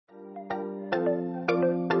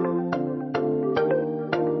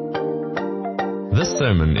This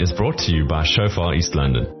sermon is brought to you by Shofar East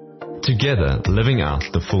London. Together, living out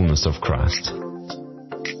the fullness of Christ.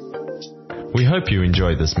 We hope you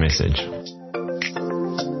enjoy this message.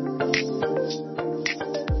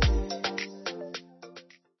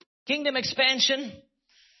 Kingdom expansion.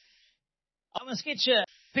 I'm going to sketch a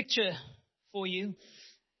picture for you.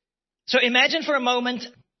 So imagine for a moment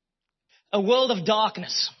a world of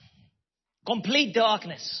darkness. Complete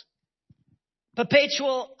darkness.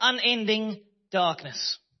 Perpetual, unending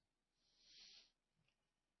darkness.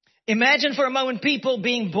 Imagine for a moment people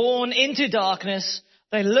being born into darkness.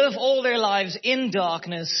 They live all their lives in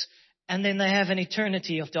darkness, and then they have an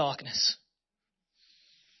eternity of darkness.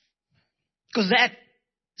 Because that,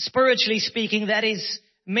 spiritually speaking, that is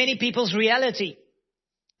many people's reality.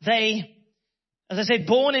 They, as I said,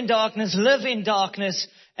 born in darkness, live in darkness,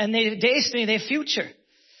 and their destiny, their future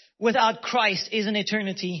without Christ is an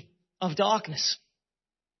eternity of darkness.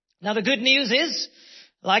 Now the good news is,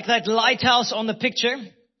 like that lighthouse on the picture,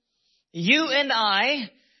 you and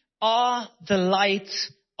I are the light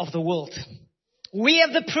of the world. We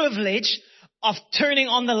have the privilege of turning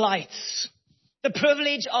on the lights. The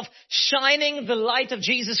privilege of shining the light of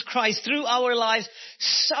Jesus Christ through our lives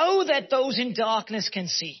so that those in darkness can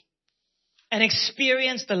see and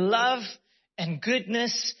experience the love and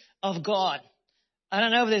goodness of God. I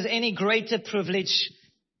don't know if there's any greater privilege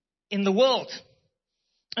in the world.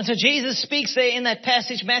 And so Jesus speaks there in that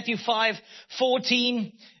passage, Matthew 5:14,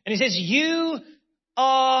 and he says, you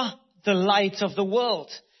are the light of the world.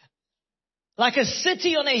 Like a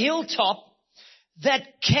city on a hilltop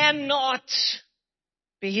that cannot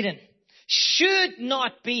be hidden, should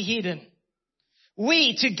not be hidden.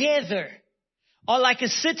 We together are like a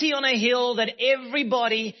city on a hill that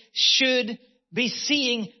everybody should be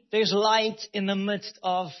seeing. There's light in the midst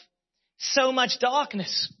of so much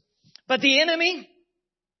darkness. But the enemy,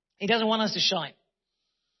 he doesn't want us to shine.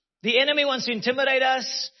 The enemy wants to intimidate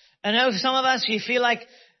us. I know some of us, you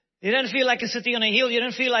don't feel like a city on a hill. You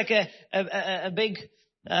don't feel like a big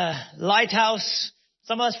lighthouse.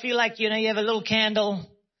 Some of us feel like, you have a little candle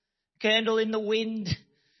in the wind.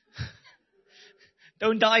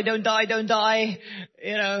 Don't die, don't die, don't die.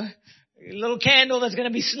 A little candle that's going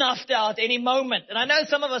to be snuffed out any moment. And I know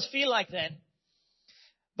some of us feel like that.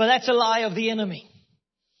 But that's a lie of the enemy.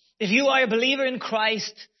 If you are a believer in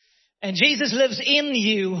Christ and Jesus lives in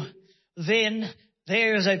you, then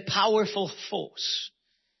there's a powerful force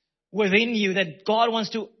within you that God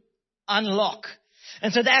wants to unlock.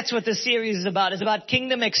 And so that's what this series is about. It's about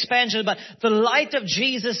kingdom expansion, about the light of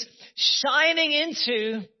Jesus shining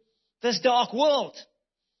into this dark world.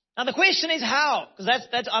 Now the question is how? Because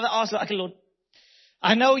that's I've asked, okay, Lord,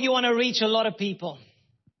 I know you want to reach a lot of people.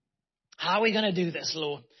 How are we going to do this,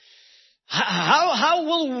 Lord? How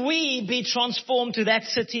will we be transformed to that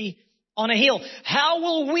city on a hill? How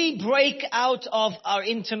will we break out of our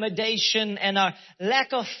intimidation and our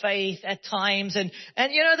lack of faith at times and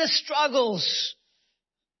the struggles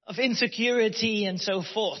of insecurity and so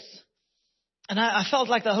forth? And I felt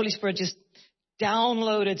like the Holy Spirit just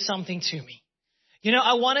downloaded something to me.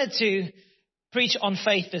 I wanted to preach on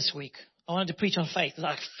faith this week. I wanted to preach on faith.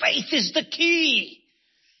 Like, faith is the key.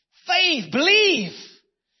 Faith, believe.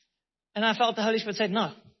 And I felt the Holy Spirit said,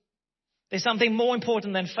 no. There's something more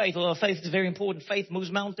important than faith. Although faith is very important. Faith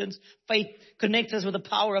moves mountains. Faith connects us with the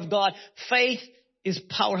power of God. Faith is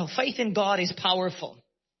powerful. Faith in God is powerful.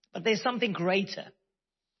 But there's something greater.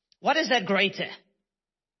 What is that greater?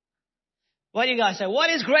 What do you guys say? What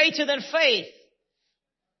is greater than faith?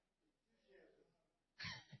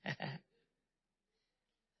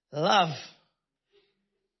 Love.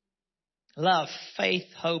 Love.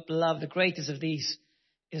 Faith, hope, love. The greatest of these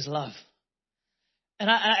is love. And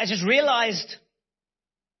I just realized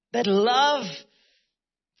that love,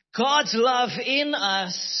 God's love in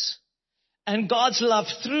us and God's love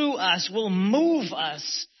through us will move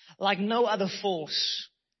us like no other force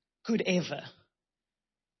could ever.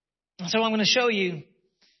 So I'm going to show you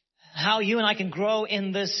how you and I can grow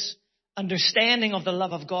in this understanding of the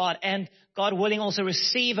love of God and, God willing, also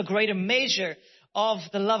receive a greater measure of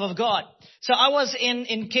the love of God. So I was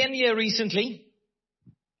in Kenya recently,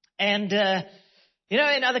 and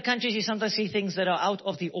in other countries you sometimes see things that are out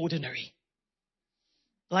of the ordinary.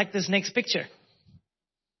 Like this next picture.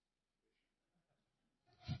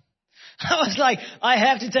 I was like, I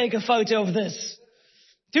have to take a photo of this.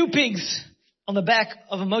 2 pigs on the back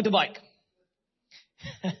of a motorbike.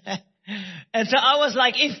 And so I was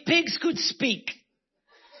like, if pigs could speak,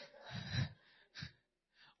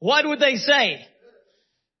 what would they say?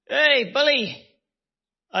 Hey, Billy,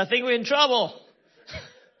 I think we're in trouble.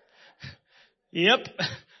 Yep.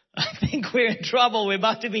 I think we're in trouble. We're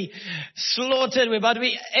about to be slaughtered. We're about to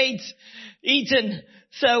be eaten.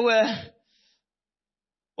 So,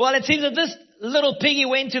 well, it seems that this little piggy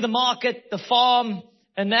went to the market, the farm,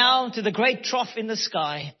 and now to the great trough in the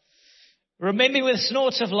sky. Remembering with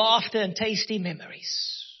snorts of laughter and tasty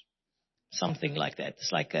memories. Something like that.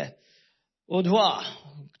 It's like a au revoir.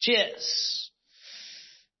 Cheers.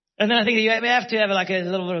 And then I think you have to have like a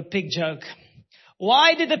little bit of pig joke.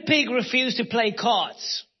 Why did the pig refuse to play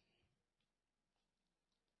cards?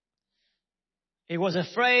 He was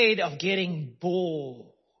afraid of getting bored.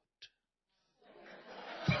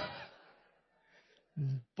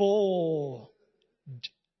 Bored.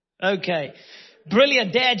 Okay.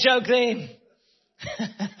 Brilliant dad joke there.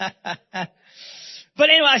 But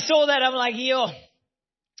anyway, I saw that. I'm like, yo.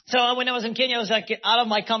 So when I was in Kenya, I was like out of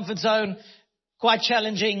my comfort zone. Quite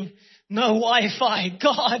challenging. No Wi-Fi.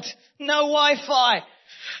 God, no Wi-Fi.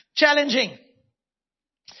 Challenging.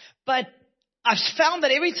 But I've found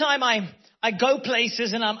that every time I go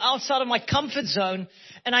places and I'm outside of my comfort zone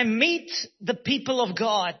and I meet the people of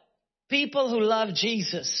God, people who love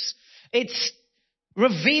Jesus, it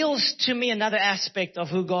reveals to me another aspect of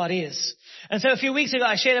who God is. And so a few weeks ago,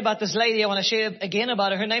 I shared about this lady. I want to share again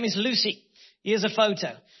about her. Her name is Lucy. Here's a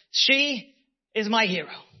photo. She is my hero.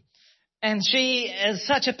 And she has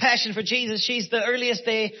such a passion for Jesus. She's the earliest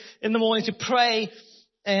there in the morning to pray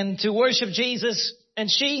and to worship Jesus. And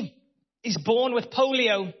she is born with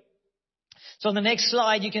polio. So on the next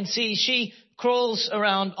slide, you can see she crawls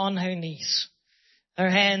around on her knees. Her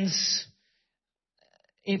hands,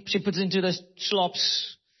 she puts into the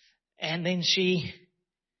slops, and then she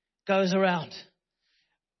goes around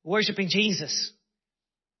worshiping Jesus.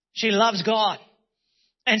 She loves God.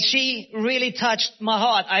 And she really touched my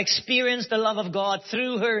heart. I experienced the love of God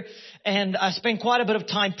through her, and I spent quite a bit of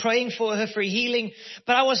time praying for her for healing.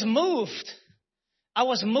 But I was moved. I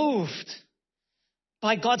was moved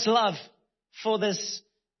by God's love for this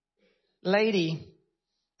lady.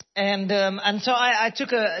 And so I took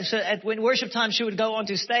so at when worship time, she would go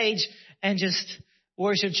onto stage and just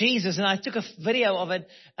worship Jesus. And I took a video of it,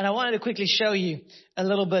 and I wanted to quickly show you a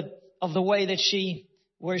little bit of the way that she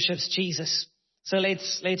worships Jesus. So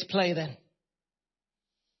let's play then.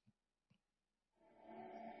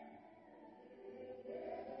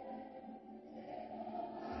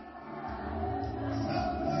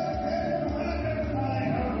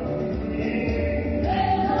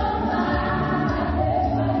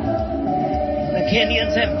 The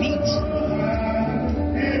Kenyans have beats.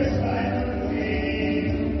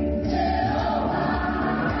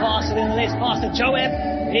 Pastor in the left, Pastor Joab,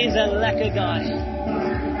 he's a lekker guy.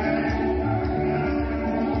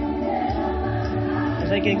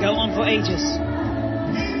 They can go on for ages.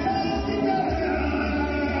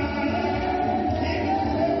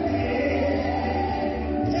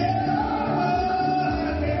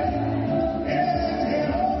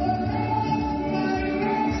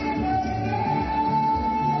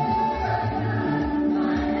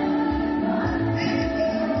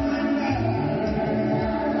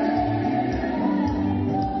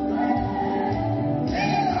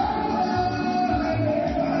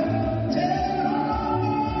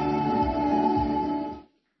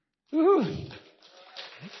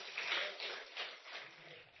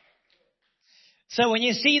 So when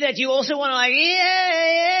you see that, you also want to like, yay!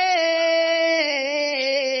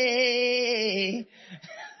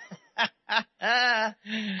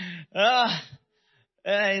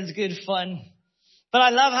 It's good fun. But I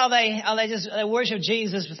love how they just worship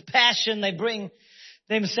Jesus with passion. They bring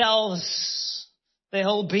themselves, their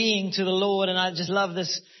whole being to the Lord. And I just love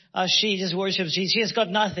this. She just worships Jesus. She has got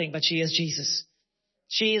nothing, but she is Jesus.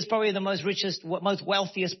 She is probably the most richest, most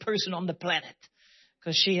wealthiest person on the planet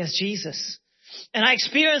because she has Jesus. And I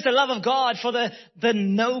experienced the love of God for the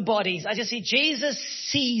nobodies. I just see Jesus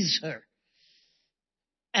sees her.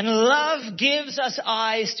 And love gives us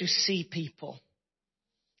eyes to see people.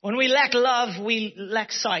 When we lack love, we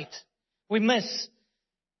lack sight. We miss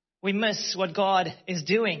what God is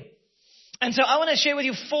doing. And so I want to share with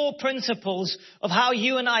you 4 principles of how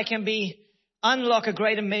you and I can unlock a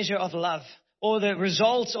greater measure of love, or the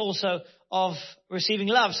results also of receiving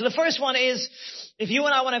love. So the first one is, if you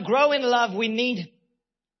and I want to grow in love, we need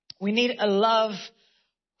a love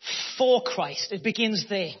for Christ. It begins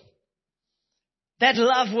there. That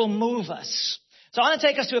love will move us. So I want to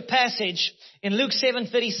take us to a passage in Luke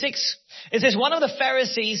 7:36. It says, one of the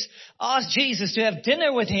Pharisees asked Jesus to have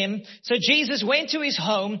dinner with him. So Jesus went to his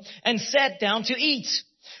home and sat down to eat.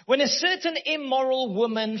 When a certain immoral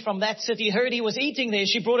woman from that city heard he was eating there,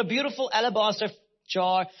 she brought a beautiful alabaster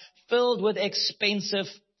jar filled with expensive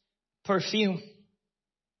perfume.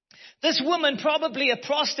 This woman, probably a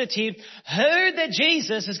prostitute, heard that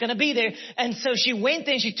Jesus is going to be there. And so she went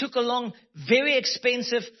there and she took along very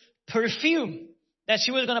expensive perfume that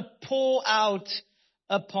she was going to pour out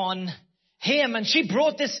upon him. And she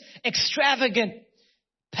brought this extravagant,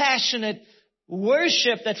 passionate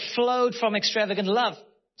worship that flowed from extravagant love.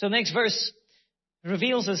 So the next verse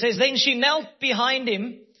reveals it. It says, then she knelt behind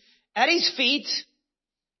him at his feet,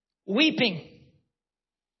 weeping.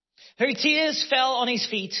 Her tears fell on his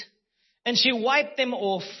feet, and she wiped them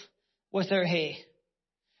off with her hair.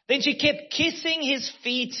 Then she kept kissing his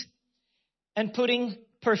feet and putting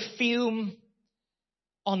perfume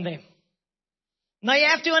on them. Now you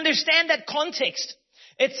have to understand that context.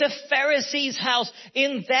 It's a Pharisee's house.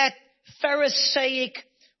 In that Pharisaic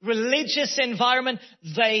religious environment,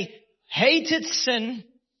 they hated sin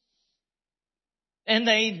and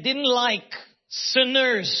they didn't like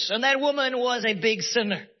sinners. And that woman was a big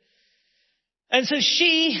sinner. And so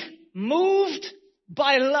she, moved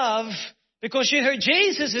by love, because she heard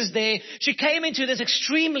Jesus is there, she came into this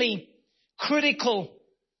extremely critical,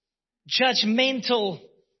 judgmental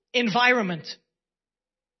environment.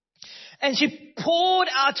 And she poured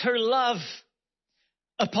out her love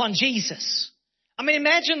upon Jesus. I mean,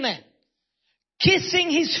 imagine that. Kissing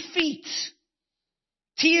his feet,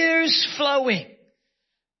 tears flowing,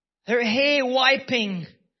 her hair wiping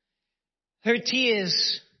her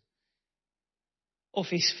tears off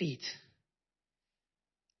his feet.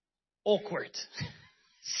 Awkward.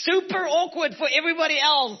 Super awkward for everybody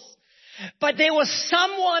else. But there was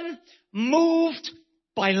someone moved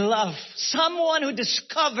by love. Someone who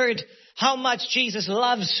discovered how much Jesus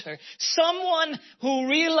loves her. Someone who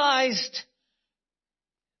realized,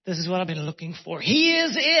 this is what I've been looking for. He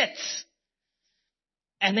is it.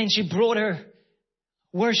 And then she brought her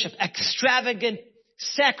worship, extravagant,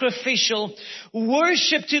 sacrificial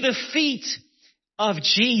worship to the feet of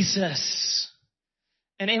Jesus.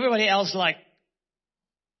 And everybody else like,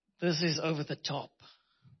 this is over the top.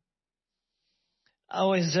 I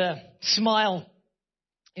always smile.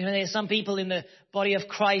 You know, there's some people in the body of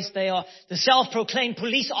Christ, they are the self-proclaimed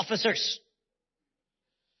police officers.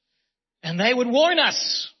 And they would warn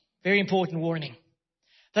us. Very important warning.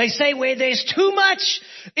 They say where there's too much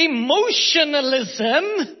emotionalism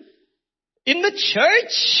in the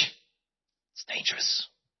church, it's dangerous.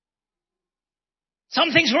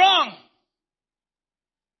 Something's wrong.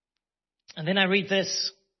 And then I read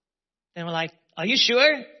this. And we're like, are you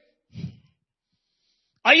sure?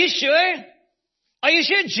 Are you sure? Are you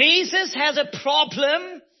sure Jesus has a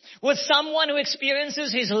problem with someone who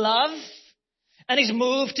experiences his love and is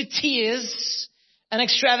moved to tears and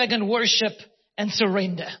extravagant worship and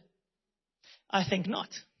surrender? I think not.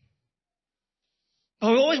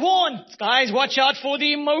 But we always warn, guys, watch out for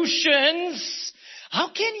the emotions. How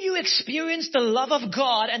can you experience the love of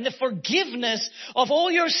God and the forgiveness of all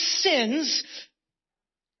your sins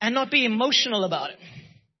and not be emotional about it?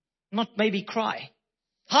 Not maybe cry.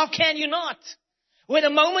 How can you not? When the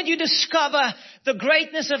moment you discover the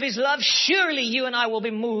greatness of his love, surely you and I will be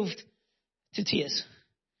moved to tears.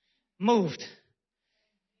 Moved.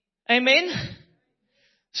 Amen?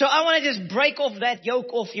 So I want to just break off that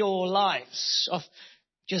yoke off your lives. Of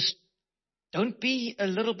just don't be a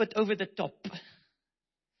little bit over the top.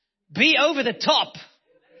 Be over the top.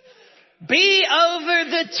 Be over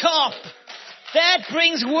the top. That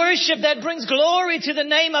brings worship. That brings glory to the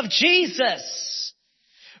name of Jesus.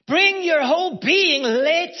 Bring your whole being.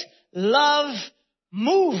 Let love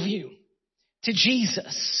move you to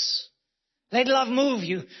Jesus. Let love move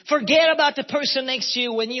you. Forget about the person next to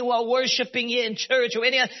you when you are worshiping here in church or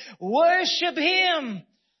any other. Worship him.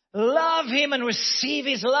 Love him and receive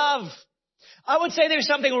his love. I would say there's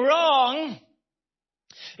something wrong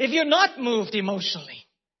if you're not moved emotionally.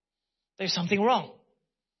 There's something wrong.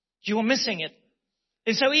 You are missing it.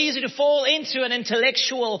 It's so easy to fall into an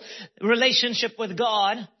intellectual relationship with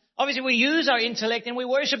God. Obviously, we use our intellect and we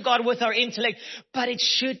worship God with our intellect, but it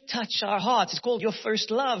should touch our hearts. It's called your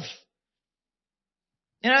first love.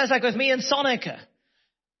 You know, it's like with me and Sonica.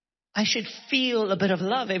 I should feel a bit of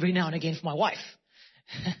love every now and again for my wife.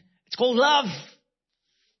 It's called love.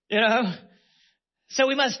 You know. So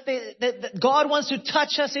we must, God wants to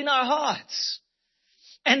touch us in our hearts.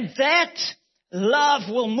 And that love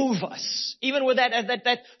will move us. Even with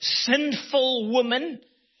that sinful woman,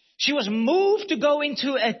 she was moved to go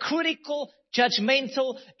into a critical,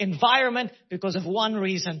 judgmental environment because of one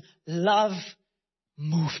reason. Love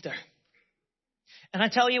moved her. And I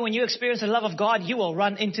tell you, when you experience the love of God, you will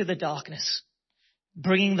run into the darkness,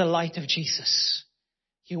 bringing the light of Jesus.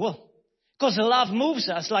 You will. Because the love moves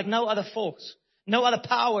us like no other force, no other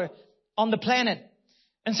power on the planet.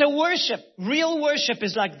 And so real worship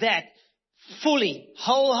is like that. Fully,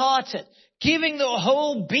 wholehearted, giving the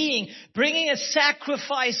whole being, bringing a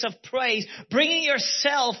sacrifice of praise, bringing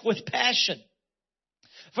yourself with passion.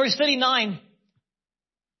 Verse 39,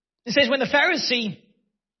 it says, when the Pharisee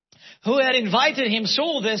who had invited him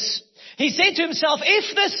saw this, he said to himself,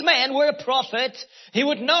 if this man were a prophet, he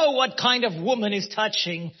would know what kind of woman is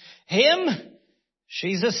touching him.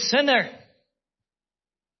 She's a sinner.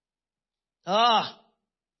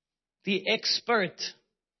 The expert,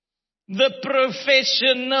 the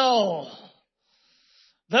professional,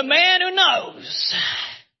 the man who knows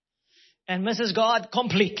and misses God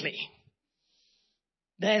completely.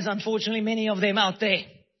 There's unfortunately many of them out there.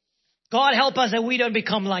 God help us that we don't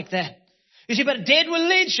become like that. You see, but dead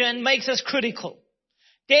religion makes us critical.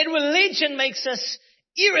 Dead religion makes us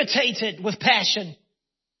irritated with passion,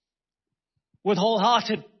 with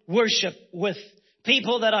wholehearted worship, with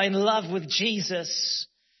people that are in love with Jesus.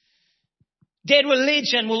 Dead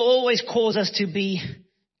religion will always cause us to be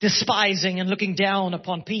despising and looking down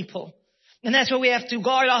upon people. And that's where we have to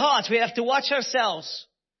guard our hearts. We have to watch ourselves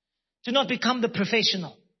to not become the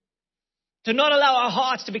professional, to not allow our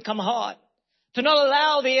hearts to become hard, to not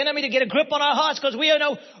allow the enemy to get a grip on our hearts, because we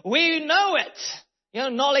know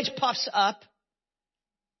it. Knowledge puffs up,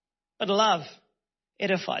 but love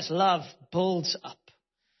edifies. Love builds up.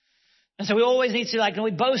 And so we always need to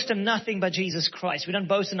we boast in nothing but Jesus Christ. We don't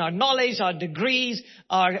boast in our knowledge, our degrees,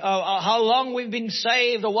 our how long we've been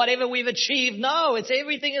saved or whatever we've achieved. No,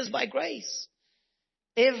 everything is by grace.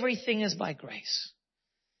 Everything is by grace.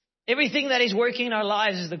 Everything that is working in our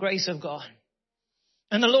lives is the grace of God.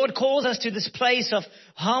 And the Lord calls us to this place of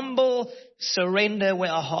humble surrender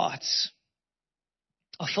where our hearts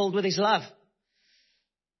are filled with His love.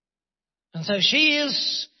 And so she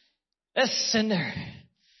is a sinner.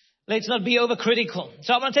 Let's not be overcritical.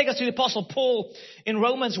 So I'm going to take us to the Apostle Paul in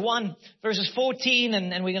Romans 1 verses 14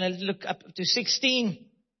 and we're going to look up to 16.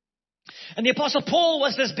 And the Apostle Paul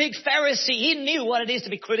was this big Pharisee. He knew what it is to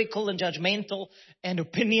be critical and judgmental and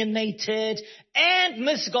opinionated and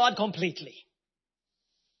miss God completely.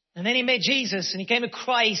 And then he met Jesus and he came to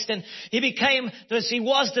Christ and he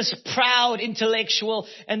was this proud intellectual,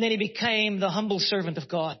 and then he became the humble servant of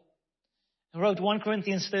God. He wrote 1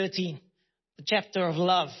 Corinthians 13, the chapter of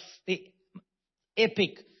love, the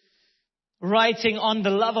epic writing on the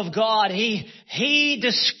love of God. He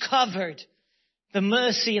discovered the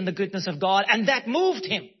mercy and the goodness of God, and that moved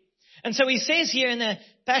him. And so he says here in the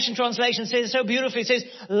Passion Translation, says it so beautifully, it says,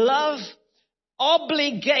 love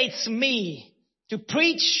obligates me to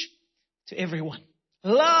preach to everyone.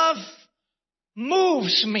 Love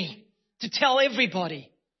moves me to tell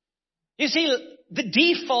everybody. You see, the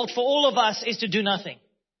default for all of us is to do nothing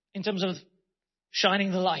in terms of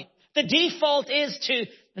shining the light. The default is to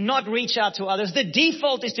not reach out to others. The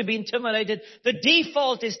default is to be intimidated. The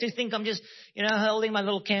default is to think I'm just, holding my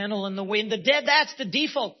little candle in the wind. That's the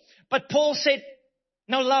default. But Paul said,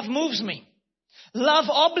 no, love moves me. Love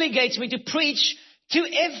obligates me to preach to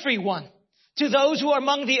everyone. To those who are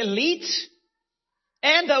among the elite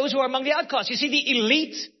and those who are among the outcasts. You see, the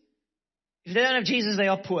elite, if they don't have Jesus, they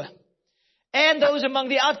are poor. And those among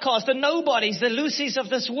the outcasts, the nobodies, the Lucy's of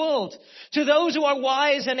this world. To those who are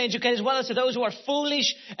wise and educated, as well as to those who are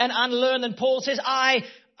foolish and unlearned. And Paul says, I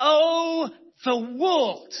owe the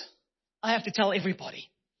world. I have to tell everybody.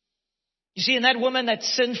 You see, in that woman, that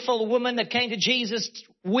sinful woman that came to Jesus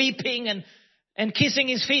weeping and kissing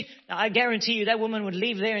his feet, now I guarantee you that woman would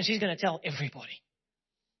leave there and she's going to tell everybody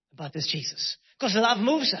about this Jesus. Because love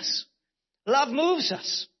moves us. Love moves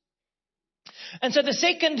us. And so the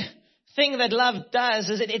second thing that love does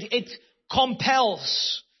is it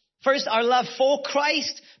compels. First, our love for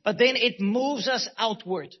Christ, but then it moves us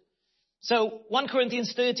outward. So 1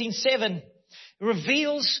 Corinthians 13:7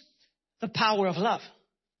 reveals the power of love.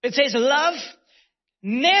 It says love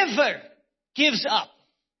never gives up.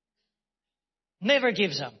 Never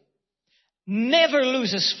gives up. Never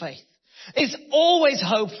loses faith. Is always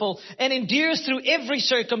hopeful and endures through every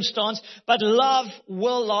circumstance, but love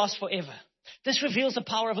will last forever. This reveals the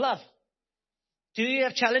power of love. Do you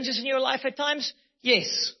have challenges in your life at times?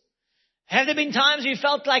 Yes. Have there been times you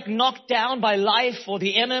felt like knocked down by life or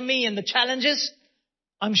the enemy and the challenges?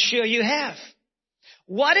 I'm sure you have.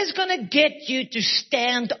 What is going to get you to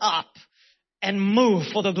stand up and move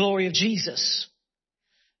for the glory of Jesus?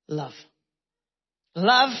 Love.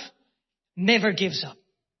 Love never gives up.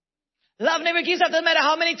 Love never gives up. Doesn't matter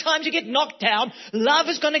how many times you get knocked down. Love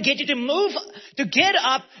is going to get you to get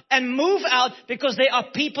up and move out, because there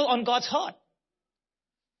are people on God's heart.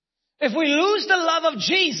 If we lose the love of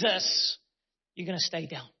Jesus, you're going to stay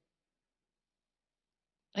down.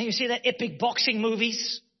 And you see the epic boxing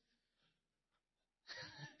movies,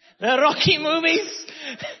 the Rocky movies.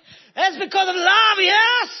 That's because of love,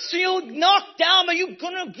 yes. You knock down, but you're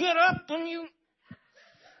gonna get up and you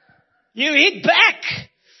hit back.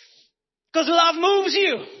 Because love moves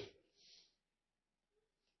you.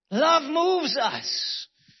 Love moves us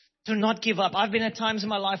to not give up. I've been at times in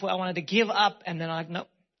my life where I wanted to give up, and then no.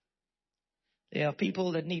 There are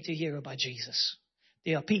people that need to hear about Jesus.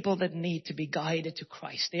 There are people that need to be guided to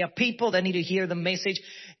Christ. There are people that need to hear the message.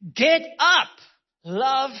 Get up.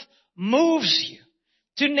 Love moves you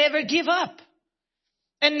to never give up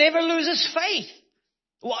and never loses faith.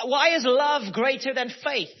 Why is love greater than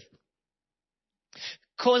faith?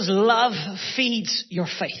 Because love feeds your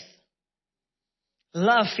faith.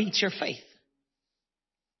 Love feeds your faith.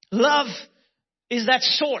 Love is that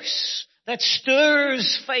source that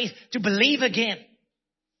stirs faith to believe again.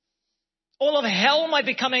 All of hell might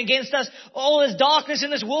be coming against us. All this darkness in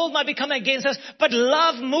this world might be coming against us. But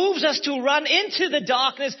love moves us to run into the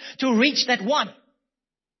darkness to reach that one.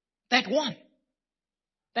 That one.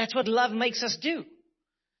 That's what love makes us do.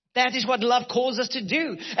 That is what love calls us to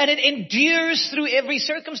do. And it endures through every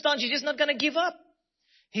circumstance. You're just not going to give up.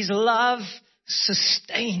 His love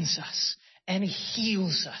sustains us and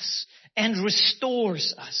heals us and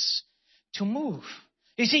restores us to move.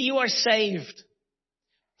 You see, you are saved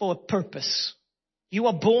for a purpose. You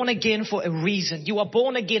are born again for a reason. You are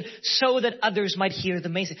born again so that others might hear the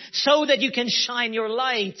message, so that you can shine your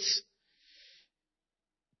light.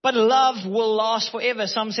 But love will last forever.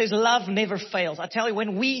 Some says love never fails. I tell you,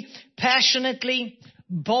 when we passionately,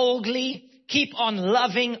 boldly keep on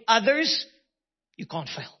loving others, you can't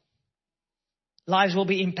fail. Lives will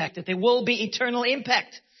be impacted. There will be eternal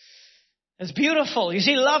impact. It's beautiful. You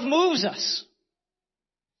see, love moves us.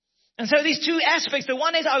 And so these two aspects, the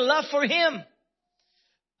one is our love for Him.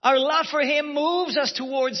 Our love for Him moves us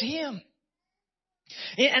towards Him.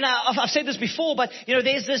 And I've said this before, but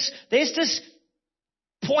there's this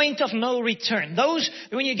point of no return.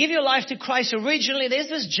 When you give your life to Christ originally, there's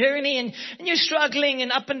this journey and you're struggling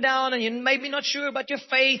and up and down and you're maybe not sure about your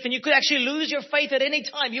faith and you could actually lose your faith at any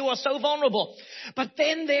time. You are so vulnerable. But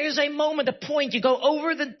then there's a moment, a point, you go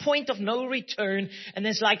over the point of no return and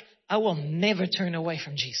it's like, I will never turn away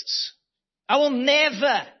from Jesus. I will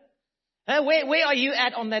never. Where are you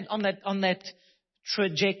at on that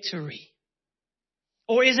trajectory?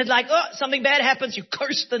 Or is it like, something bad happens, you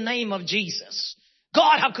curse the name of Jesus.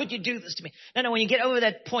 God, how could you do this to me? No, when you get over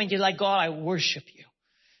that point, you're like, God, I worship you.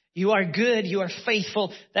 You are good. You are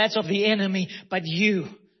faithful. That's of the enemy. But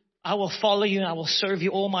I will follow you and I will serve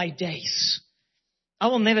you all my days. I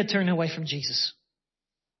will never turn away from Jesus.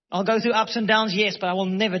 I'll go through ups and downs, yes, but I will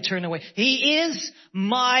never turn away. He is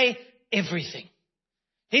my everything.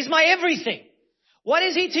 He's my everything. What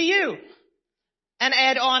is He to you? An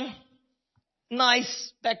add-on.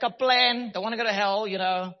 Nice backup plan. Don't want to go to hell,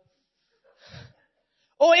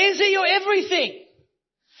 Or is He your everything?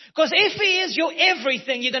 Because if He is your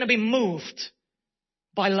everything, you're going to be moved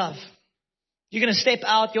by love. You're going to step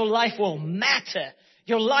out. Your life will matter.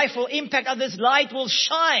 Your life will impact others. Light will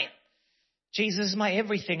shine. Jesus is my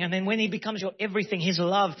everything. And then when He becomes your everything, His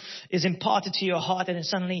love is imparted to your heart. And then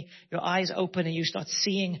suddenly your eyes open and you start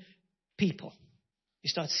seeing people. You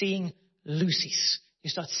start seeing Lucy's. You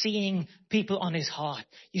start seeing people on His heart.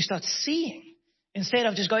 You start seeing. Instead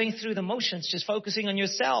of just going through the motions, just focusing on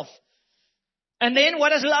yourself. And then what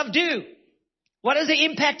does love do? What is the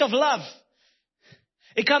impact of love?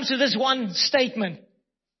 It comes to this one statement.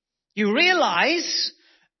 You realize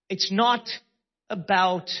it's not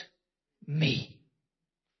about me.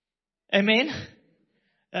 Amen?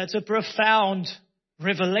 That's a profound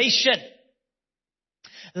revelation.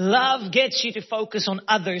 Love gets you to focus on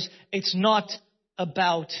others. It's not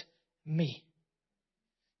about me.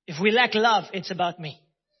 If we lack love, it's about me.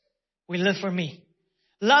 We live for me.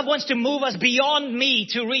 Love wants to move us beyond me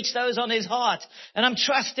to reach those on His heart. And I'm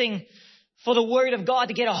trusting for the Word of God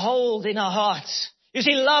to get a hold in our hearts. You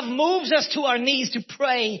see, love moves us to our knees to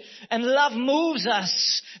pray. And love moves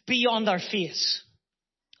us beyond our fears.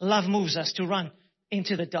 Love moves us to run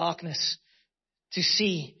into the darkness to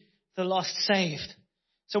see the lost saved.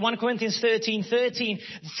 So 1 Corinthians 13:13.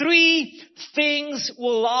 3 things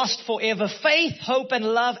will last forever. Faith, hope, and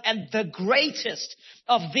love. And the greatest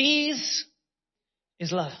of these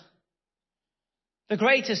is love. The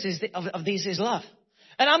greatest of these is love.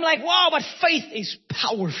 And I'm like, wow, but faith is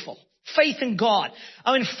powerful. Faith in God.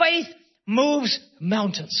 I mean, faith moves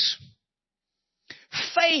mountains.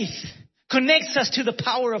 Faith connects us to the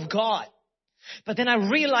power of God. But then I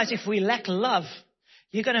realize if we lack love,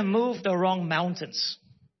 you're going to move the wrong mountains.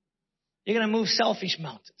 You're going to move selfish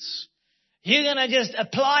mountains. You're going to just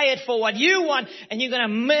apply it for what you want, and you're going to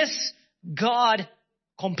miss God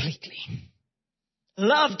completely.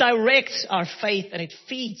 Love directs our faith, and it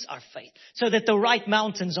feeds our faith so that the right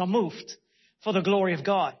mountains are moved for the glory of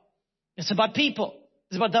God. It's about people.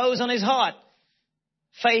 It's about those on His heart.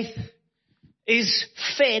 Faith is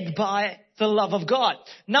fed by the love of God.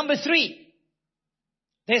 Number 3,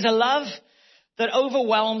 there's a love that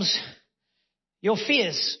overwhelms your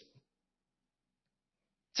fears.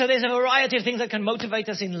 So there's a variety of things that can motivate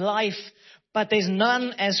us in life, but there's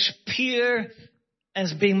none as pure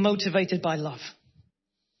as being motivated by love.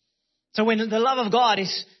 So when the love of God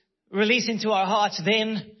is released into our hearts,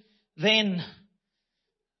 then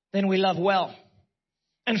we love well.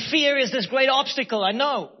 And fear is this great obstacle. I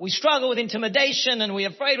know we struggle with intimidation, and we're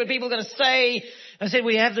afraid what people are going to say. I said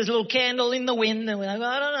we have this little candle in the wind, and we're like,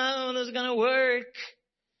 I don't know if this is going to work.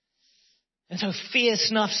 And so fear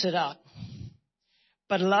snuffs it out.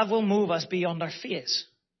 But love will move us beyond our fears.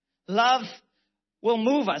 Love will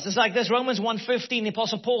move us. It's like this Romans 1:15, the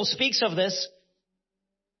Apostle Paul speaks of this.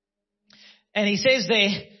 And he says there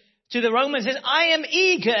to the Romans, says, I am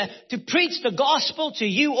eager to preach the gospel to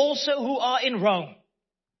you also who are in Rome.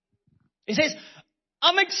 He says,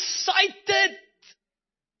 I'm excited.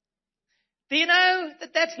 Do you know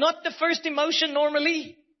that that's not the first emotion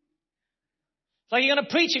normally? Like you're going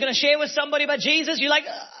to preach, you're going to share with somebody about Jesus. You're like,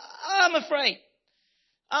 I'm afraid.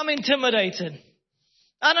 I'm intimidated.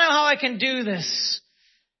 I don't know how I can do this.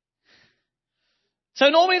 So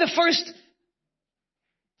normally the first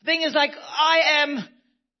thing is like,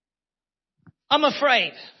 I'm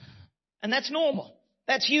afraid. And that's normal.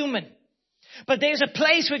 That's human. But there's a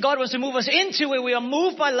place where God wants to move us into where we are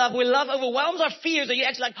moved by love, where love overwhelms our fears, and you're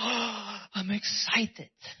actually like, oh, I'm excited.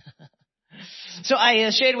 So I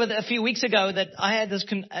shared with a few weeks ago that I had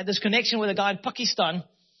this connection with a guy in Pakistan.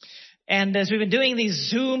 And as we've been doing these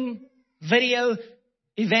Zoom video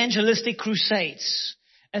evangelistic crusades.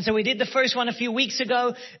 And so we did the first one a few weeks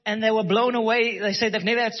ago, and they were blown away. They said they've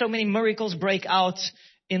never had so many miracles break out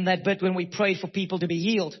in that bit when we prayed for people to be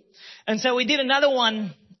healed. And so we did another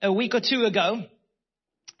one a week or two ago.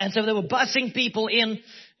 And so they were busing people in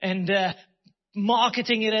and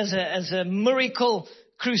marketing it as a miracle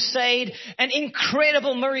crusade, and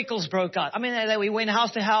incredible miracles broke out. I mean, we went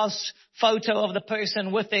house to house, photo of the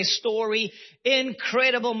person with their story,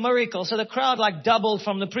 incredible miracles. So the crowd like doubled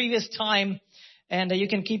from the previous time. And you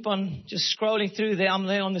can keep on just scrolling through there. I'm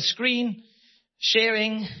there on the screen,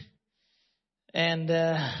 sharing. And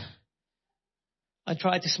I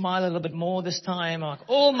tried to smile a little bit more this time. I'm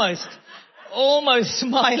almost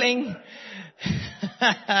smiling.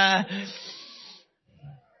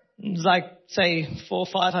 It's like, say, 400 or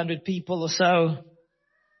 500 people or so.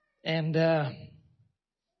 And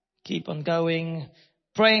keep on going.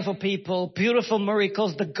 Praying for people. Beautiful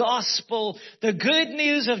miracles. The gospel. The good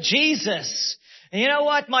news of Jesus. And you know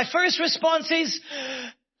what? My first response is,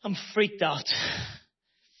 I'm freaked out.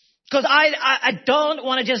 Because I don't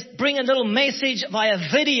want to just bring a little message via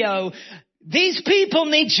video. These people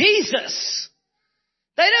need Jesus.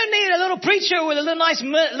 They don't need a little preacher with a little nice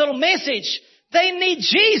little message. They need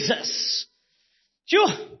Jesus. Phew.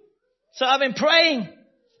 So I've been praying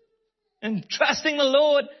and trusting the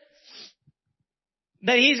Lord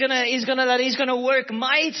that He's gonna work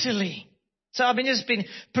mightily. So I've been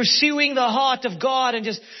pursuing the heart of God and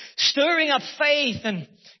just stirring up faith and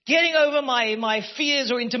getting over my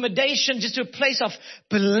fears or intimidation just to a place of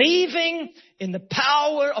believing in the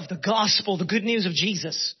power of the gospel, the good news of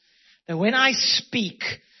Jesus. That when I speak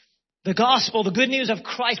the gospel, the good news of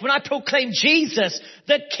Christ, when I proclaim Jesus,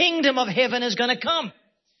 the kingdom of heaven is going to come.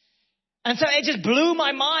 And so it just blew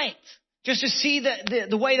my mind just to see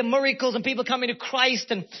the way the miracles and people coming to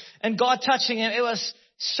Christ and God touching Him. It was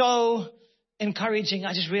so encouraging.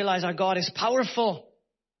 I just realized our God is powerful.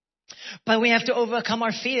 But we have to overcome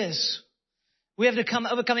our fears. We have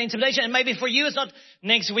to overcome intimidation. And maybe for you, it's not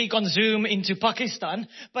next week on Zoom into Pakistan.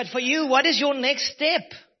 But for you, what is your next step?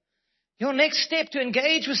 Your next step to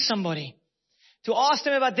engage with somebody. To ask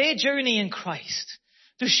them about their journey in Christ.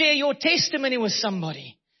 To share your testimony with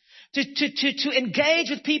somebody. To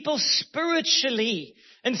engage with people spiritually.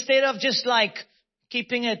 Instead of just like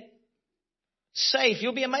keeping it safe.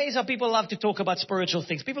 You'll be amazed how people love to talk about spiritual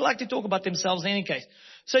things. People like to talk about themselves in any case.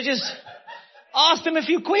 So just ask them a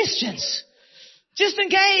few questions. Just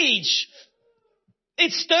engage.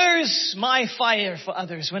 It stirs my fire for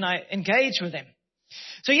others when I engage with them.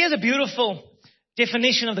 So here's a beautiful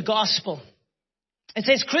definition of the gospel. It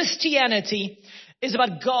says Christianity is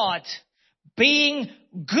about God being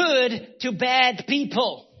good to bad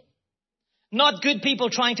people. Not good people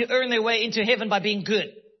trying to earn their way into heaven by being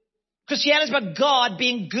good. Christianity is about God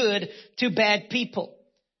being good to bad people.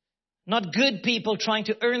 Not good people trying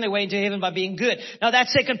to earn their way into heaven by being good. Now that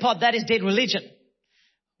second part, that is dead religion.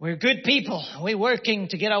 We're good people. We're working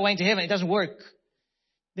to get our way into heaven. It doesn't work.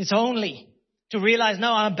 It's only to realize,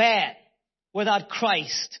 no, I'm bad without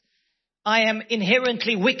Christ. I am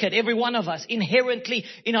inherently wicked. Every one of us, inherently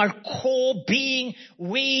in our core being,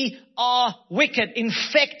 we are wicked,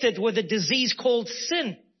 infected with a disease called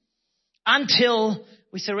sin. Until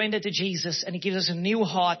we surrender to Jesus and He gives us a new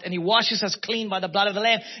heart and He washes us clean by the blood of the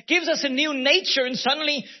Lamb, gives us a new nature, and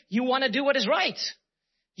suddenly you want to do what is right.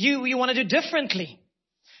 You want to do differently.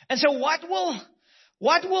 And so what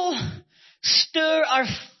will stir our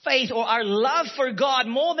faith or our love for God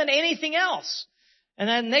more than anything else? And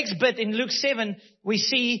then next bit in Luke 7, we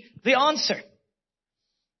see the answer.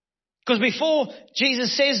 Because before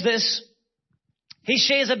Jesus says this, He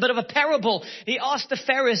shares a bit of a parable. He asked the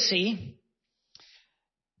Pharisee,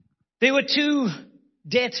 there were two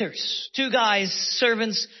debtors, two guys,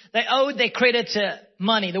 servants. They owed their creditor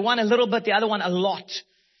money. The one a little bit, the other one a lot.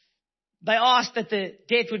 They asked that the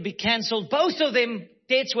debt would be cancelled. Both of them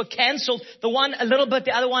debts were cancelled. The one a little bit,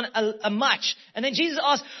 the other one a much. And then Jesus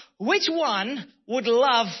asked, which one would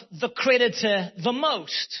love the creditor the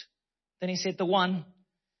most? Then He said, the one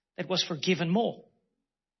that was forgiven more.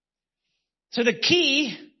 So the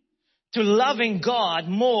key to loving God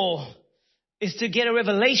more is to get a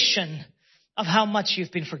revelation of how much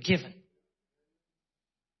you've been forgiven.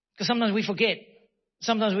 Because sometimes we forget.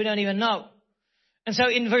 Sometimes we don't even know. And so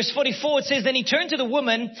in verse 44 it says, then He turned to the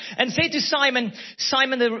woman and said to Simon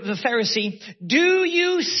the Pharisee, do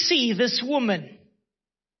you see this woman?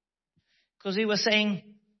 Because he was saying,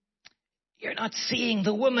 you're not seeing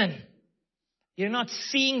the woman. You're not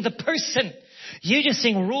seeing the person. You're just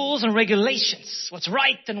seeing rules and regulations. What's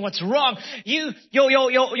right and what's wrong.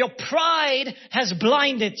 Your pride has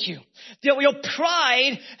blinded you. Your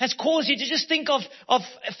pride has caused you to just think of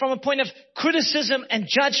from a point of criticism and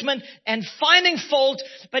judgment and finding fault,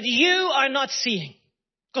 but you are not seeing.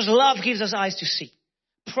 Because love gives us eyes to see.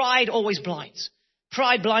 Pride always blinds.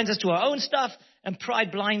 Pride blinds us to our own stuff, and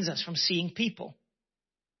pride blinds us from seeing people.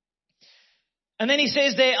 And then he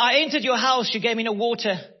says there, I entered your house, you gave me no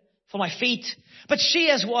water for my feet, but she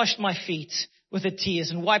has washed my feet with her tears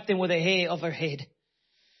and wiped them with the hair of her head.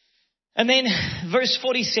 And then verse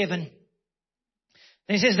 47, then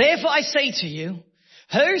he says, therefore I say to you,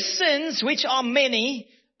 her sins, which are many,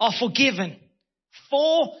 are forgiven,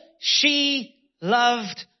 for she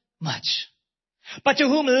loved much. But to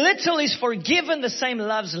whom little is forgiven, the same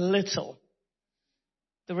loves little.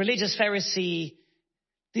 The religious Pharisee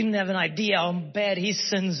didn't have an idea how bad his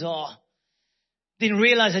sins are. Didn't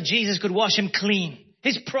realize that Jesus could wash him clean.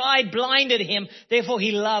 His pride blinded him. Therefore,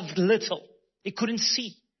 he loved little. He couldn't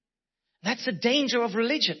see. That's the danger of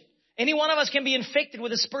religion. Any one of us can be infected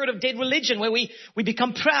with a spirit of dead religion where we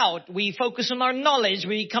become proud. We focus on our knowledge.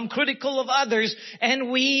 We become critical of others.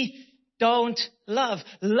 And we don't love.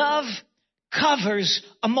 Love covers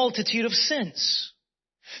a multitude of sins.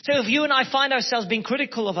 So if you and I find ourselves being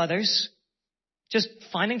critical of others, just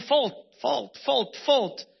finding fault,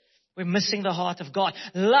 we're missing the heart of God.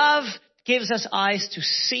 Love gives us eyes to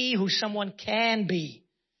see who someone can be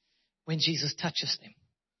when Jesus touches them.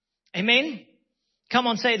 Amen? Come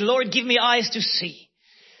on, say it. Lord, give me eyes to see.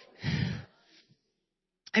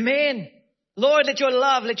 Amen. Lord, let your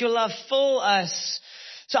love fill us.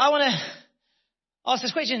 So I want to ask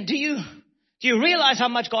this question. Do you realize how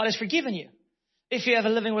much God has forgiven you if you have a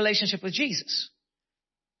living relationship with Jesus?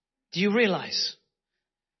 Do you realize?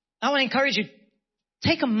 I want to encourage you,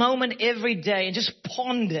 take a moment every day and just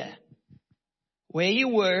ponder where you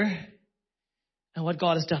were and what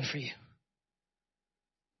God has done for you.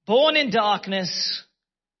 Born in darkness,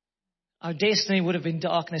 our destiny would have been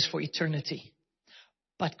darkness for eternity.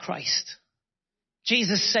 But Christ,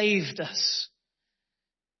 Jesus saved us.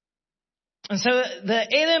 And so the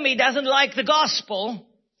enemy doesn't like the gospel,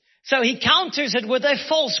 so he counters it with a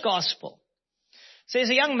false gospel. So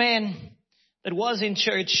there's a young man that was in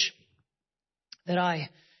church that I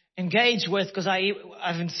engaged with because I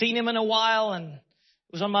haven't seen him in a while and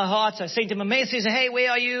it was on my heart. So I sent him a message, hey,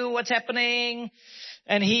 where are you? What's happening?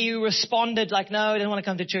 And he responded like, no, I don't want to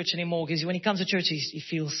come to church anymore because when he comes to church, he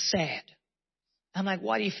feels sad. I'm like,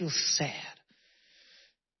 why do you feel sad?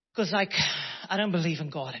 Because I don't believe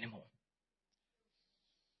in God anymore.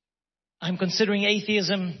 I'm considering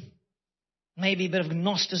atheism, maybe a bit of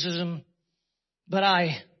Gnosticism, but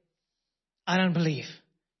I don't believe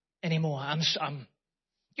anymore.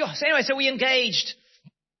 So anyway, so we engaged.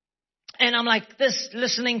 And I'm like this,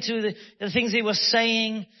 listening to the things he was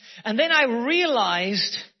saying. And then I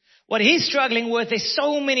realized What he's struggling with, there's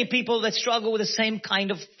so many people that struggle with the same kind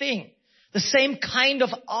of thing. The same kind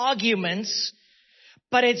of arguments.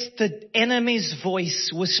 But it's the enemy's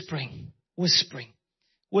voice whispering.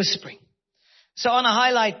 So I want to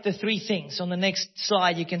highlight the three things. On the next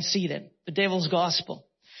slide, you can see them. The devil's gospel.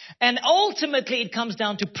 And ultimately, it comes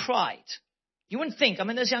down to pride. You wouldn't think. I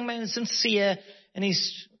mean, this young man is sincere and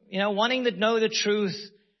he's, wanting to know the truth.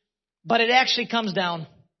 But it actually comes down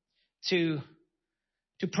to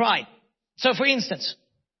pride. So, for instance,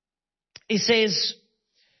 he says,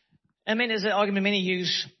 there's an argument many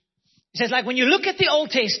use. He says, like, when you look at the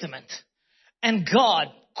Old Testament and God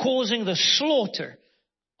causing the slaughter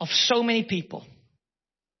of so many people,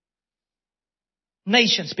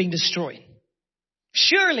 nations being destroyed,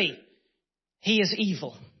 surely he is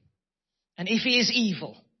evil. And if he is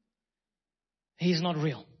evil, he is not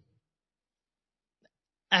real.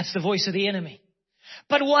 That's the voice of the enemy.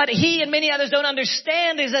 But what he and many others don't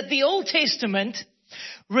understand is that the Old Testament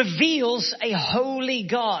reveals a holy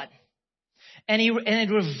God. And it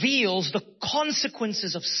reveals the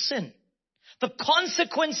consequences of sin. The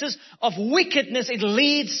consequences of wickedness. It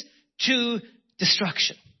leads to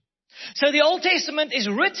destruction. So the Old Testament is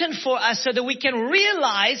written for us so that we can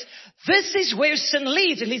realize this is where sin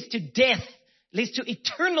leads. It leads to death. It leads to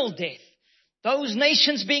eternal death. Those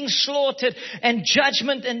nations being slaughtered and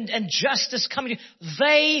judgment and justice coming.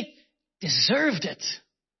 They deserved it.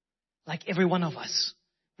 Like every one of us.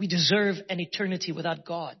 We deserve an eternity without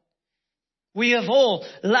God. We have all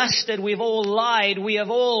lusted, we have all lied, we have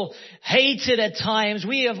all hated at times,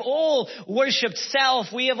 we have all worshipped self,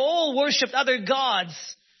 we have all worshipped other gods.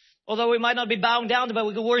 Although we might not be bound down to it, but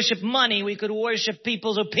we could worship money, we could worship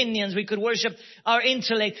people's opinions, we could worship our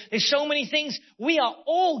intellect. There's so many things. We are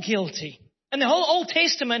all guilty. And the whole Old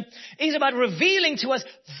Testament is about revealing to us,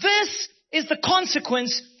 this is the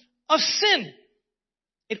consequence of sin.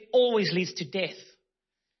 It always leads to death.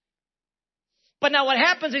 But now what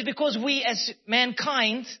happens is because we as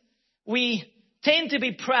mankind, we tend to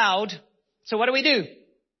be proud. So what do?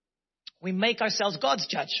 We make ourselves God's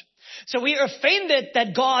judge. So we are offended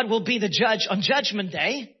that God will be the judge on Judgment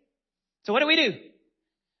Day. So what do?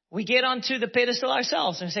 We get onto the pedestal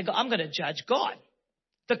ourselves and say, I'm going to judge God.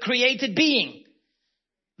 The created being.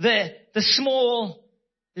 The small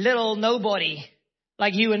little nobody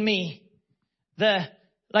like you and me.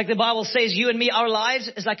 Like the Bible says, you and me, our lives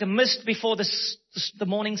is like a mist before the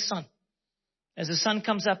morning sun. As the sun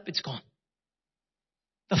comes up, it's gone.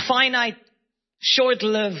 The finite,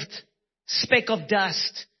 short-lived speck of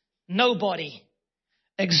dust, nobody,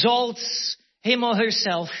 exalts him or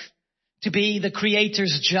herself to be the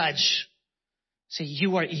Creator's judge. Say,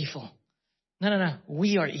 you are evil. No.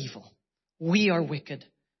 We are evil. We are wicked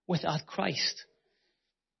without Christ.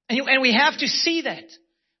 And we have to see that.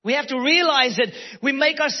 We have to realize that we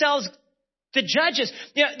make ourselves the judges.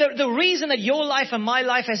 The reason that your life and my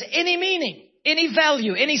life has any meaning, any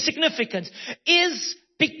value, any significance is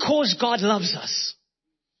because God loves us.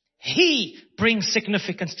 He brings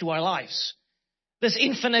significance to our lives. This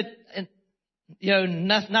infinite,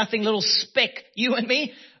 nothing little speck, you and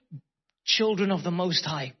me, children of the Most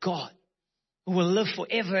High God, who will live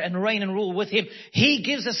forever and reign and rule with Him. He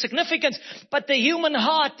gives us significance. But the human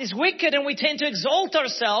heart is wicked and we tend to exalt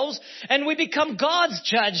ourselves and we become God's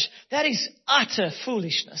judge. That is utter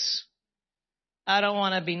foolishness. I don't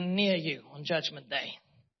want to be near you on Judgment Day.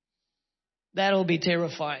 That'll be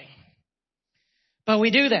terrifying. But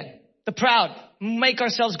we do that. The proud make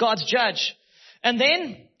ourselves God's judge. And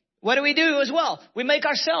then, what do we do as well? We make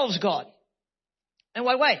ourselves God. In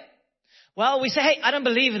what way? Well, we say, hey, I don't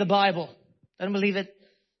believe the Bible. I don't believe it.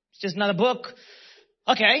 It's just another book.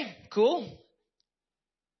 Okay, cool.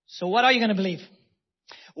 So what are you going to believe?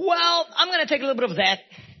 Well, I'm going to take a little bit of that.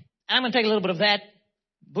 I'm going to take a little bit of that.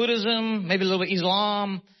 Buddhism, maybe a little bit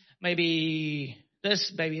Islam, maybe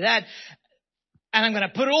this, maybe that. And I'm going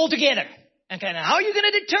to put it all together. Okay, now how are you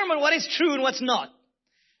going to determine what is true and what's not?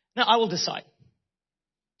 Now, I will decide.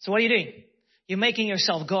 So what are you doing? You're making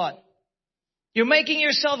yourself God. You're making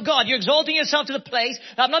yourself God. You're exalting yourself to the place.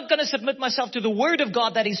 I'm not going to submit myself to the Word of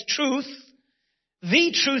God that is truth,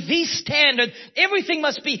 the standard. Everything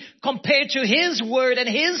must be compared to His Word and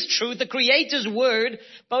His truth, the Creator's Word.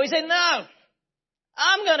 But we say, no,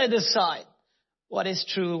 I'm going to decide what is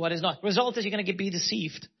true, what is not. Result is you're going to be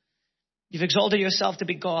deceived. You've exalted yourself to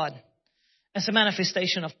be God. It's a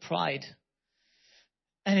manifestation of pride.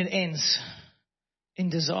 And it ends in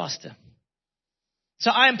disaster. So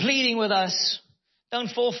I am pleading with us, don't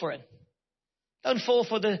fall for it. Don't fall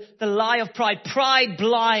for the lie of pride. Pride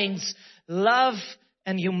blinds. Love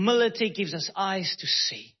and humility gives us eyes to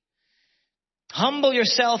see. Humble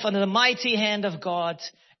yourself under the mighty hand of God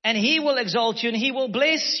And He will exalt you and He will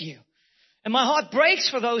bless you. And my heart breaks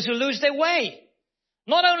for those who lose their way.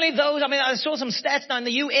 Not only those, I saw some stats now in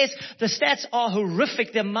the US. The stats are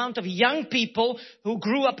horrific. The amount of young people who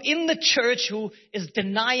grew up in the church who is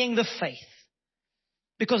denying the faith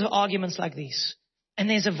because of arguments like these. And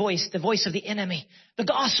there's a voice, the voice of the enemy, the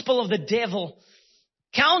gospel of the devil,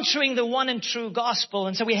 countering the one and true gospel.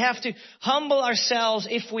 And so we have to humble ourselves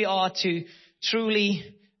if we are to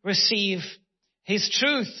truly receive His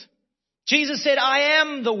truth. Jesus said, I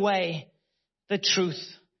am the way, the truth,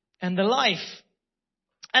 and the life.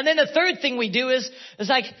 And then the third thing we do is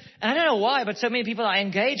like, and I don't know why, but so many people I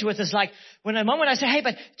engage with is like, when a moment I say, hey,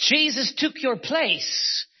 but Jesus took your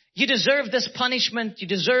place. You deserve this punishment. You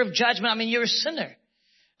deserve judgment. You're a sinner.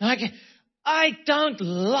 Like, I don't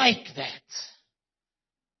like that.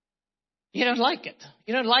 You don't like it.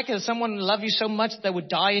 You don't like it if someone loved you so much that they would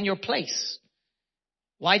die in your place.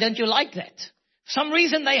 Why don't you like that? For some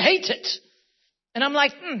reason they hate it. And I'm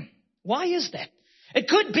like, why is that? It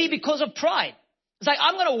could be because of pride. It's like,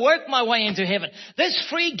 I'm going to work my way into heaven. This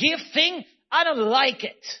free gift thing, I don't like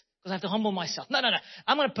it because I have to humble myself. No.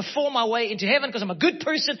 I'm going to perform my way into heaven because I'm a good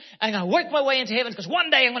person. I'm going to work my way into heaven because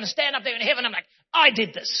one day I'm going to stand up there in heaven. I'm like, I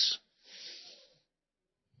did this.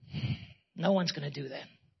 No one's going to do that.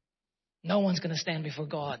 No one's going to stand before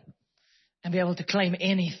God and be able to claim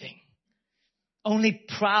anything. Only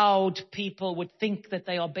proud people would think that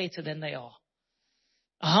they are better than they are.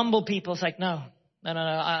 A humble people is like, no.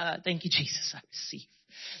 Thank you, Jesus. I receive.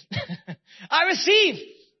 I receive.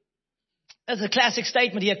 That's a classic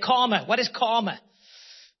statement here. Karma. What is karma?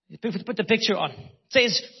 Put the picture on. It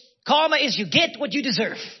says, karma is you get what you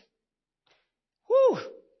deserve. Whew.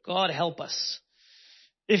 God help us.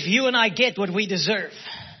 If you and I get what we deserve,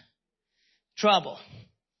 trouble.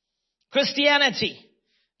 Christianity.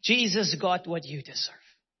 Jesus got what you deserve.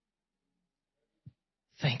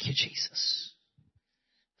 Thank you, Jesus.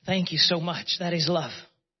 Thank you so much. That is love.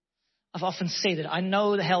 I've often said it. I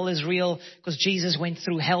know the hell is real because Jesus went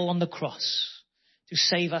through hell on the cross to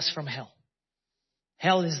save us from hell.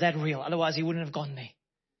 Hell is that real. Otherwise, He wouldn't have gone there.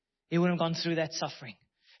 He wouldn't have gone through that suffering.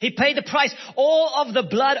 He paid the price. All of the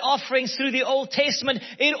blood offerings through the Old Testament,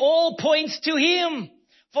 it all points to Him.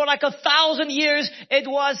 For like 1,000 years, it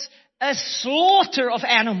was a slaughter of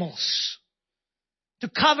animals to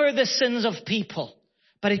cover the sins of people.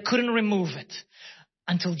 But it couldn't remove it.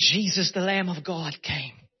 Until Jesus, the Lamb of God,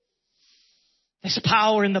 came. There's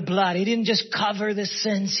power in the blood. He didn't just cover the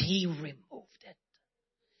sins. He removed it.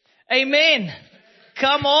 Amen.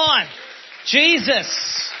 Come on.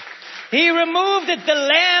 Jesus. He removed it. The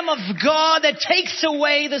Lamb of God that takes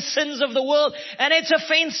away the sins of the world. And it's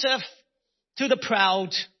offensive to the proud.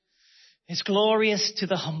 It's glorious to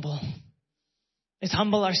the humble. Let's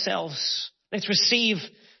humble ourselves. Let's receive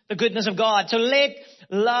the goodness of God. So let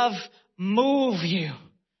love move you.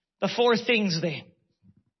 The four things there.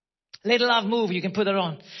 Let love move you. You can put it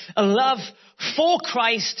on. A love for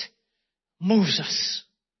Christ moves us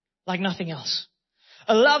like nothing else.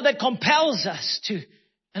 A love that compels us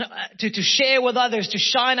to share with others, to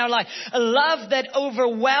shine our light. A love that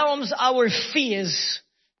overwhelms our fears,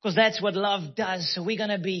 because that's what love does. So we're going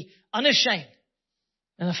to be unashamed.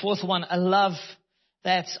 And the fourth one, a love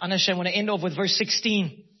that's unashamed. I want to end off with verse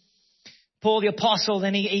 16. Paul the Apostle,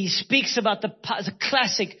 then he speaks about the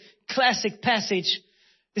classic passage.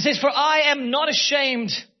 He says, for I am not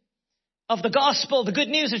ashamed of the gospel, the good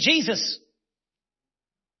news of Jesus.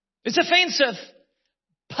 It's offensive,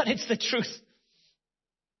 but it's the truth.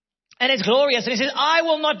 And it's glorious. And he says, I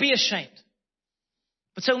will not be ashamed.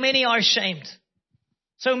 But so many are ashamed.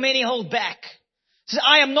 So many hold back. He says,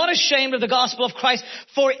 I am not ashamed of the gospel of Christ,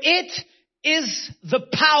 for it is the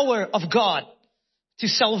power of God to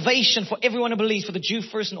salvation for everyone who believes, for the Jew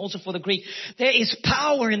first and also for the Greek. There is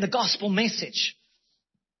power in the gospel message.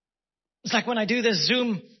 It's like when I do the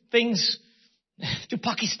Zoom things to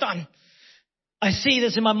Pakistan. I see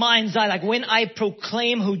this in my mind's eye. Like when I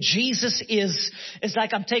proclaim who Jesus is, it's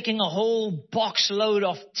like I'm taking a whole box load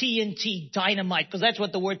of TNT dynamite, because that's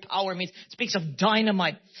what the word power means. It speaks of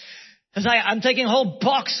dynamite. It's like I'm taking a whole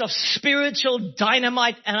box of spiritual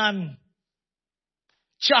dynamite and I'm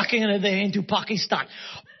chucking it there into Pakistan.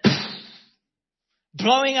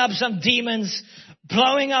 Blowing up some demons,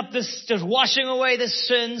 blowing up this, just washing away the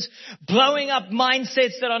sins, blowing up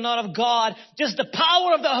mindsets that are not of God. Just the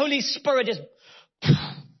power of the Holy Spirit is. And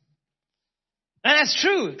that's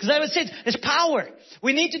true, because I would say there's power.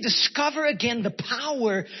 We need to discover again the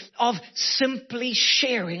power of simply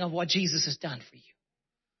sharing of what Jesus has done for you.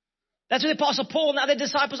 That's what the Apostle Paul and other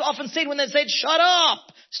disciples often said when they said, shut up,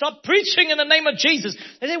 stop preaching in the name of Jesus.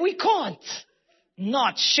 They said, we can't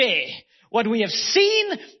not share what we have seen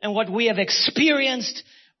and what we have experienced,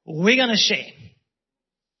 we're going to share.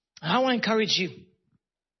 And I want to encourage you.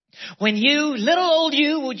 When you, little old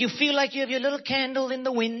you, would you feel like you have your little candle in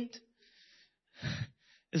the wind?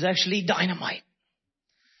 It's actually dynamite.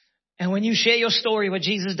 And when you share your story, what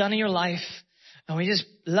Jesus has done in your life, and we just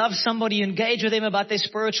love somebody, you engage with them about their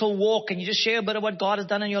spiritual walk, and you just share a bit of what God has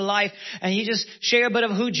done in your life, and you just share a bit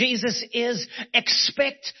of who Jesus is,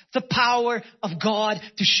 expect the power of God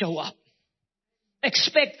to show up.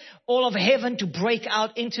 Expect all of heaven to break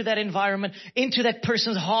out into that environment, into that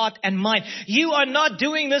person's heart and mind. You are not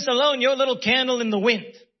doing this alone. Your little candle in the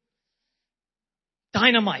wind.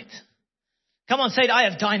 Dynamite. Come on, say it. I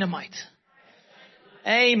have dynamite.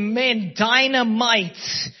 Amen. Dynamite.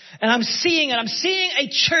 And I'm seeing it. I'm seeing a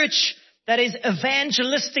church that is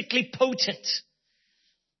evangelistically potent.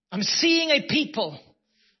 I'm seeing a people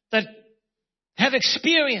that have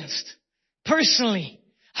experienced personally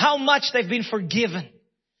how much they've been forgiven.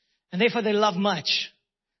 And therefore they love much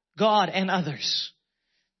God and others.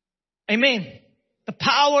 Amen. The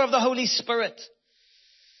power of the Holy Spirit.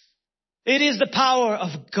 It is the power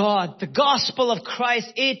of God. The gospel of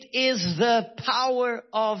Christ. It is the power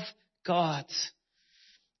of God.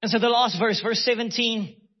 And so the last verse, verse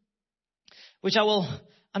 17, which I will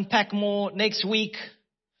unpack more next week.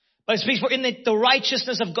 But it speaks, for in it the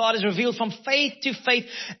righteousness of God is revealed from faith to faith,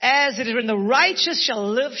 as it is written, the righteous shall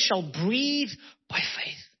live, shall breathe by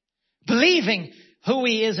faith, believing who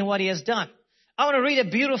he is and what he has done. I want to read a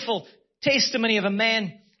beautiful testimony of a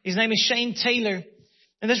man. His name is Shane Taylor.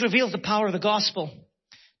 And this reveals the power of the gospel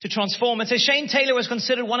to transform. It says Shane Taylor was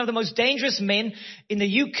considered one of the most dangerous men in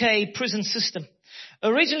the UK prison system.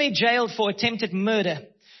 Originally jailed for attempted murder,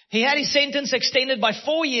 he had his sentence extended by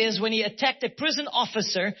 4 years when he attacked a prison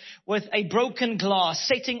officer with a broken glass,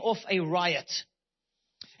 setting off a riot.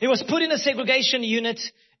 He was put in a segregation unit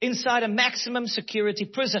inside a maximum security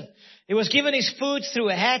prison. He was given his food through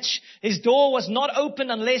a hatch. His door was not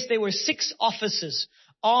opened unless there were 6 officers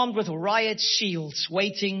armed with riot shields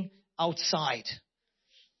waiting outside.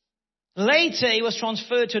 Later, he was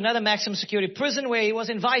transferred to another maximum security prison where he was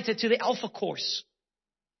invited to the Alpha course.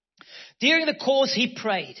 During the course, he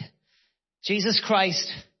prayed, Jesus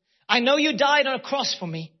Christ, I know you died on a cross for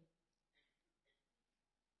me.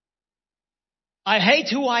 I hate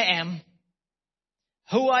who I am,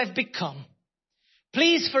 who I've become.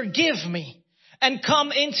 Please forgive me and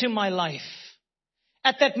come into my life.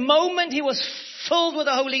 At that moment, he was filled with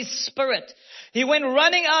the Holy Spirit. He went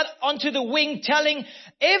running out onto the wing, telling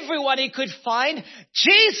everyone he could find,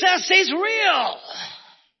 Jesus is real.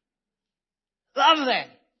 Love that.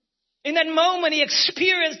 In that moment, he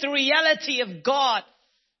experienced the reality of God.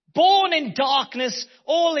 Born in darkness,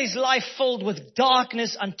 all his life filled with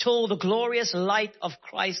darkness until the glorious light of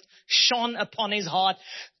Christ shone upon his heart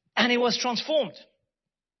and he was transformed.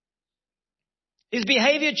 His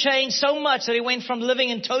behavior changed so much that he went from living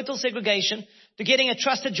in total segregation to getting a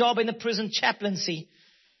trusted job in the prison chaplaincy.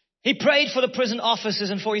 He prayed for the prison officers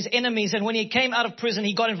and for his enemies. And when he came out of prison,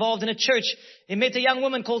 he got involved in a church. He met a young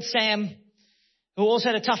woman called Sam, who also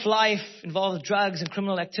had a tough life, involved with drugs and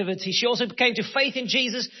criminal activity. She also came to faith in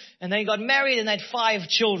Jesus, and then got married and had 5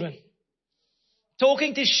 children.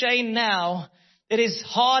 Talking to Shane now, it is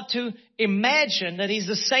hard to imagine that he's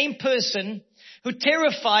the same person who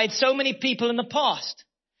terrified so many people in the past.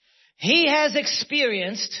 He has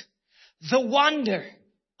experienced the wonder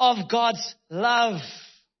of God's love.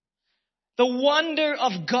 The wonder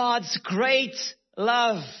of God's great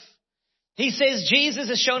love. He says, Jesus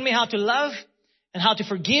has shown me how to love and how to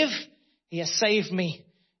forgive. He has saved me.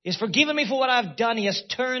 He has forgiven me for what I've done. He has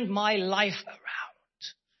turned my life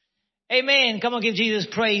around. Amen. Come on, give Jesus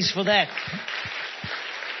praise for that.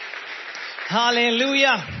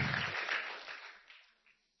 Hallelujah.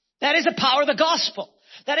 That is the power of the gospel.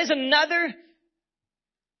 That is another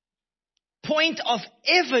point of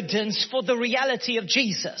evidence for the reality of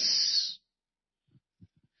Jesus.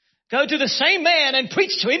 Go to the same man and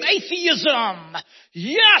preach to him atheism.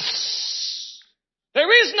 Yes!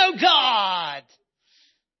 There is no God.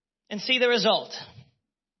 And see the result.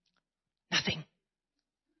 Nothing.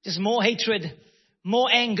 Just more hatred, more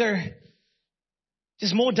anger,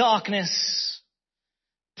 just more darkness.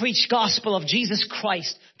 Preach gospel of Jesus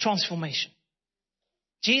Christ, transformation.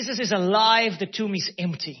 Jesus is alive, the tomb is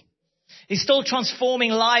empty. He's still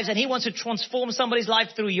transforming lives, and he wants to transform somebody's life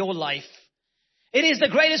through your life. It is the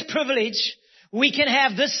greatest privilege we can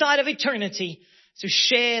have this side of eternity to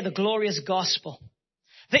share the glorious gospel.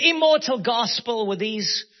 The immortal gospel with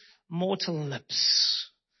these mortal lips.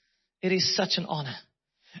 It is such an honor.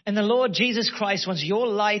 And the Lord Jesus Christ wants your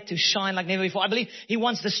light to shine like never before. I believe he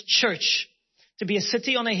wants this church to be a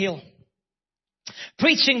city on a hill.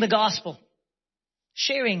 Preaching the gospel.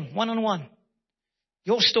 Sharing one-on-one.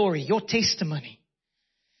 Your story, your testimony.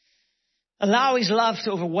 Allow His love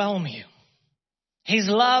to overwhelm you. His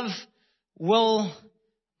love will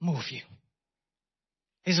move you.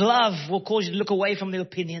 His love will cause you to look away from the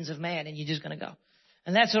opinions of man, and you're just going to go.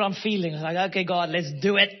 And that's what I'm feeling. It's like, okay, God, let's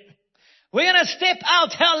do it. We're going to step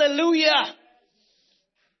out. Hallelujah.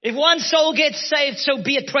 If one soul gets saved, so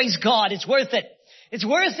be it. Praise God. It's worth it. It's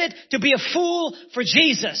worth it to be a fool for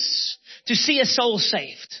Jesus, to see a soul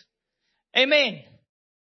saved. Amen.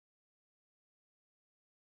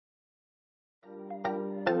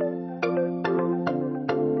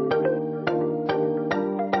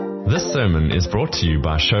 This sermon is brought to you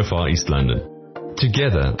by Shofar East London.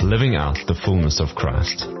 Together, living out the fullness of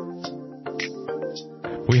Christ.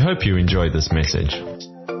 We hope you enjoyed this message.